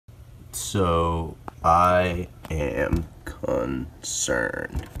So I am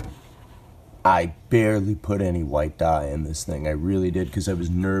concerned. I barely put any white dye in this thing. I really did, because I was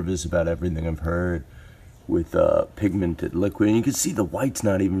nervous about everything I've heard with pigmented liquid. And you can see the white's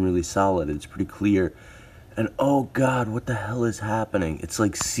not even really solid. It's pretty clear. And oh God, what the hell is happening? It's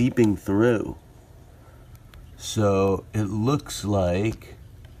like seeping through. So it looks like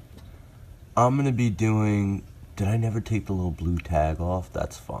I'm gonna be doing, did I never take the little blue tag off?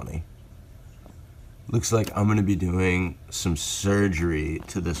 That's funny. Looks like I'm gonna be doing some surgery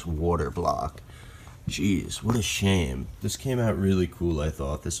to this water block. Jeez, what a shame. This came out really cool, I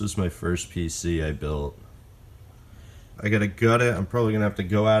thought. This was my first PC I built. I gotta gut it. I'm probably gonna have to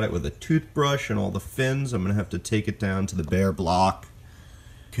go at it with a toothbrush and all the fins. I'm gonna have to take it down to the bare block.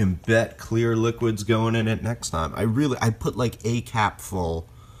 Can bet clear liquid's going in it next time. I put like a cap full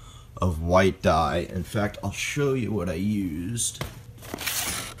of white dye. In fact, I'll show you what I used.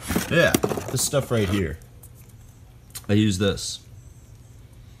 Yeah, this stuff right here. I used this.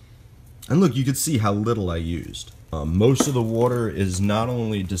 And look, you can see how little I used. Most of the water is not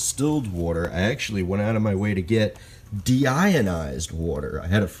only distilled water, I actually went out of my way to get deionized water. I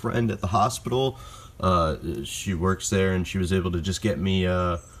had a friend at the hospital. She works there, and she was able to just get me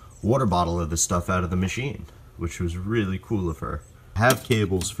a water bottle of this stuff out of the machine, which was really cool of her. I have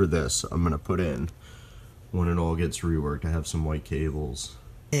cables for this I'm gonna put in when it all gets reworked. I have some white cables.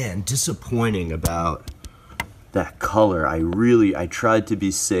 And disappointing about that color. I tried to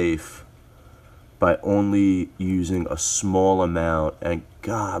be safe by only using a small amount, and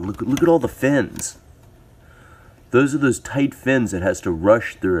God, look at all the fins. Those are those tight fins it has to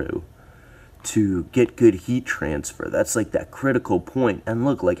rush through to get good heat transfer. That's like that critical point. And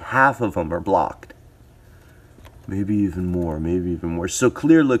look, like half of them are blocked. Maybe even more, maybe even more. So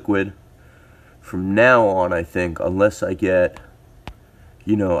clear liquid from now on, I think, unless I get,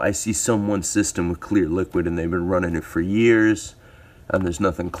 you know, I see someone's system with clear liquid and they've been running it for years and there's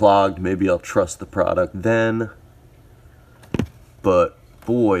nothing clogged, maybe I'll trust the product then. But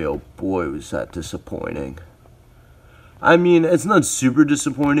boy, oh boy, was that disappointing. I mean, it's not super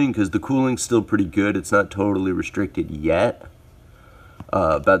disappointing because the cooling's still pretty good. It's not totally restricted yet.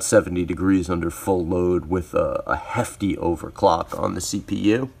 About 70 degrees under full load with a hefty overclock on the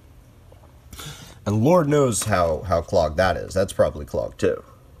CPU. And Lord knows how clogged that is. That's probably clogged too.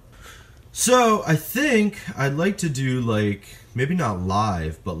 So I think I'd like to do, like, maybe not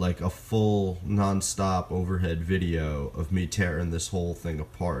live, but like a full non-stop overhead video of me tearing this whole thing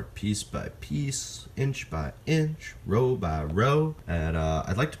apart, piece by piece, inch by inch, row by row. And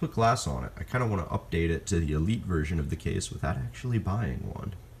I'd like to put glass on it. I kind of want to update it to the elite version of the case without actually buying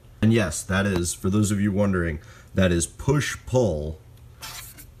one. And yes, that is, for those of you wondering, that is push-pull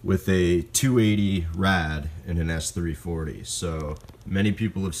with a 280 rad in an S340. So many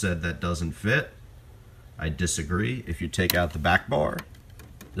people have said that doesn't fit. I disagree. If you take out the back bar,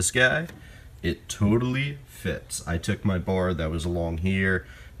 this guy, it totally fits. I took my bar that was along here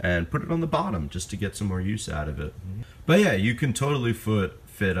and put it on the bottom just to get some more use out of it. But yeah, you can totally fit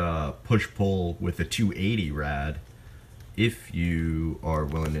a push-pull with a 280 rad if you are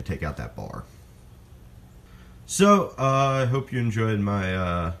willing to take out that bar. So, I hope you enjoyed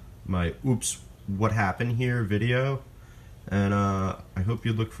my my oops, what happened here video, and I hope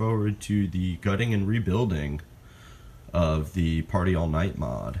you look forward to the gutting and rebuilding of the Party All Night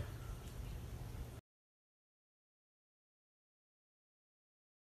mod.